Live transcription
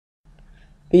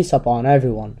Peace upon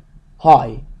everyone.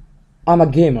 Hi, I'm a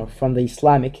gamer from the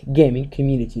Islamic gaming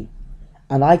community,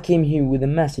 and I came here with a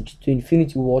message to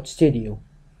Infinity Ward Studio.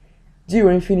 Dear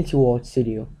Infinity Ward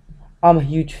Studio, I'm a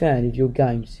huge fan of your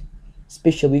games,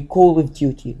 especially Call of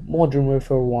Duty, Modern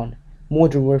Warfare 1,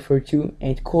 Modern Warfare 2,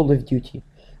 and Call of Duty,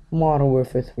 Modern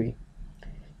Warfare 3.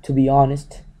 To be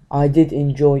honest, I did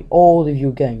enjoy all of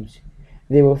your games.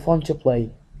 They were fun to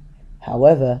play.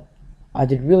 However, I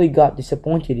did really got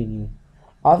disappointed in you.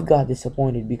 I've got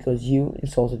disappointed because you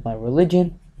insulted my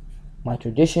religion, my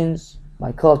traditions,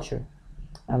 my culture,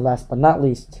 and last but not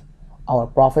least, our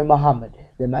Prophet Muhammad,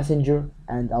 the Messenger,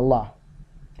 and Allah.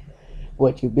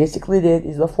 What you basically did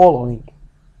is the following.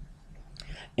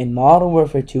 In Modern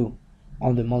Warfare 2,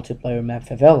 on the multiplayer map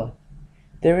Favela,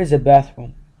 there is a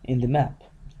bathroom in the map.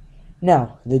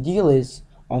 Now, the deal is,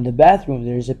 on the bathroom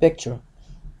there is a picture,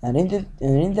 and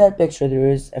in that picture there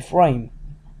is a frame,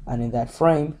 and in that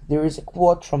frame there is a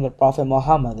quote from the Prophet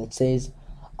Muhammad that says,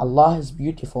 Allah is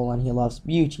beautiful and he loves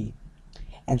beauty.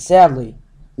 And sadly,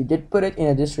 you did put it in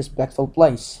a disrespectful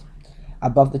place,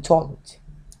 above the toilet.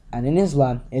 And in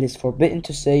Islam, it is forbidden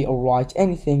to say or write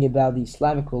anything about the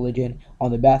Islamic religion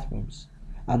on the bathrooms.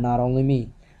 And not only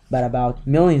me, but about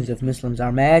millions of Muslims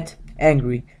are mad,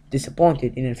 angry,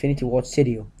 disappointed in Infinity Ward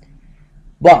Studio.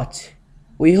 But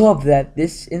we hope that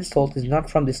this insult is not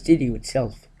from the studio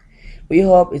itself. We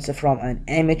hope it's from an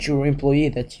amateur employee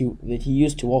that he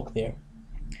used to work there.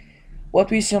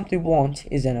 What we simply want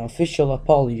is an official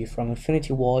apology from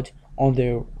Infinity Ward on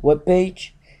their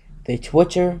webpage, their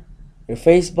Twitter, their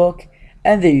Facebook,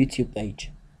 and their YouTube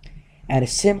page. And a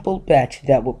simple patch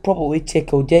that will probably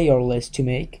take a day or less to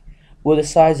make, with a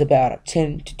size about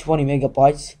 10 to 20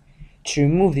 megabytes, to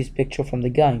remove this picture from the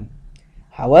game.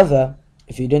 However,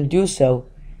 if you don't do so,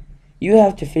 you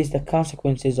have to face the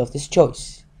consequences of this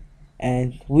choice.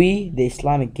 And we, the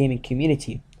Islamic gaming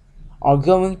community, are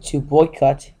going to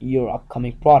boycott your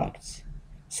upcoming products.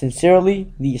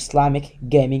 Sincerely, the Islamic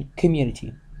gaming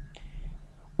community.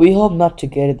 We hope not to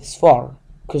get it this far,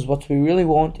 because what we really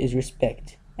want is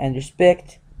respect, and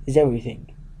respect is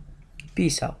everything.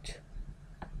 Peace out.